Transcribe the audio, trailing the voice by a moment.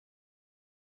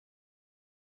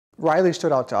Riley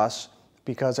stood out to us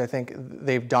because I think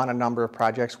they've done a number of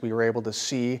projects. We were able to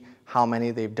see how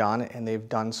many they've done, and they've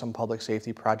done some public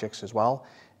safety projects as well.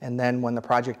 And then when the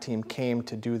project team came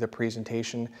to do the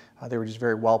presentation, they were just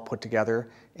very well put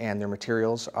together, and their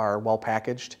materials are well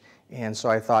packaged. And so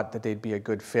I thought that they'd be a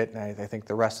good fit, and I think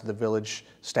the rest of the village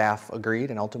staff agreed,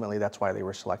 and ultimately that's why they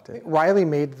were selected. Riley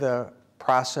made the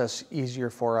process easier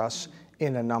for us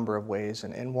in a number of ways,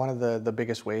 and one of the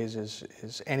biggest ways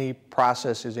is any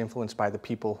process is influenced by the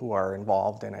people who are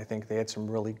involved, and I think they had some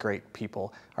really great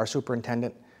people. Our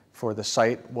superintendent for the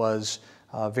site was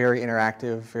very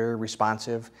interactive, very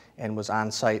responsive, and was on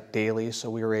site daily, so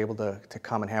we were able to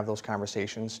come and have those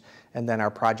conversations. And then our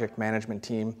project management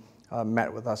team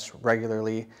met with us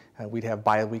regularly. We'd have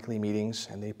bi-weekly meetings,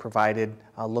 and they provided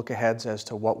look-aheads as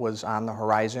to what was on the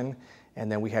horizon, and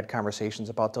then we had conversations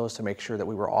about those to make sure that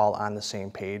we were all on the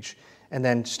same page. And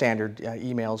then standard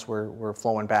emails were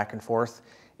flowing back and forth,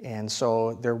 and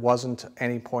so there wasn't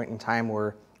any point in time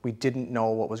where we didn't know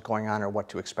what was going on or what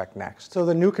to expect next. So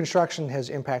the new construction has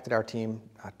impacted our team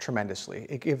tremendously.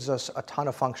 It gives us a ton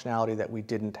of functionality that we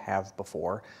didn't have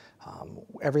before.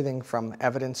 Everything from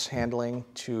evidence handling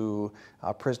to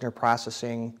prisoner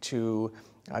processing to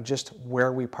just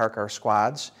where we park our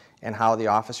squads and how the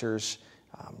officers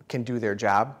can do their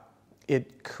job.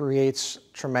 It creates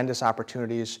tremendous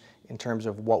opportunities in terms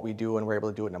of what we do, and we're able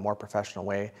to do it in a more professional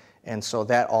way. And so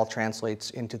that all translates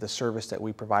into the service that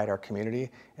we provide our community,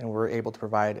 and we're able to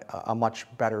provide a much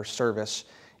better service,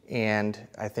 and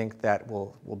I think that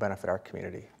will benefit our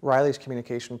community. Riley's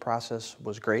communication process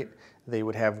was great. They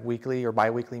would have weekly or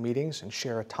bi-weekly meetings and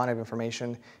share a ton of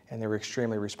information, and they were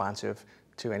extremely responsive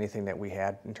to anything that we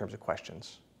had in terms of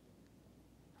questions.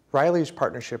 Riley's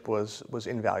partnership was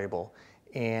invaluable.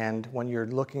 And when you're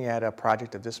looking at a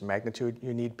project of this magnitude,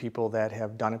 you need people that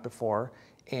have done it before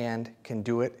and can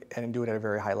do it, and do it at a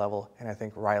very high level. And I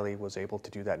think Riley was able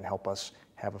to do that and help us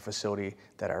have a facility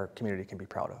that our community can be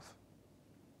proud of.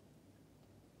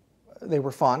 They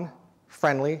were fun,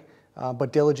 friendly,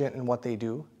 but diligent in what they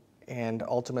do, and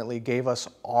ultimately gave us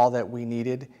all that we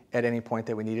needed at any point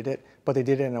that we needed it. But they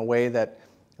did it in a way that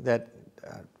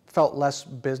felt less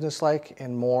businesslike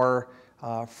and more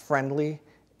friendly,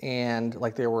 and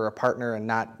like they were a partner and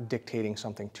not dictating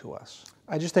something to us.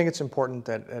 I just think it's important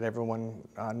that everyone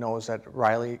knows that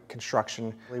Riley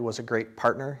Construction was a great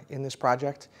partner in this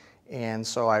project, and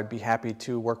so I'd be happy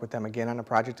to work with them again on a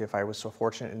project if I was so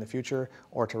fortunate in the future,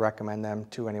 or to recommend them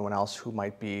to anyone else who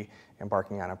might be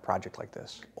embarking on a project like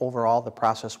this. Overall, the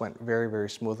process went very, very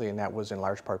smoothly, and that was in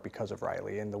large part because of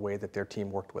Riley and the way that their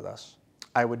team worked with us.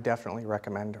 I would definitely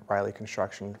recommend Riley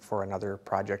Construction for another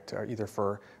project, either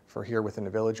for here within the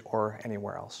village or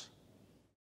anywhere else.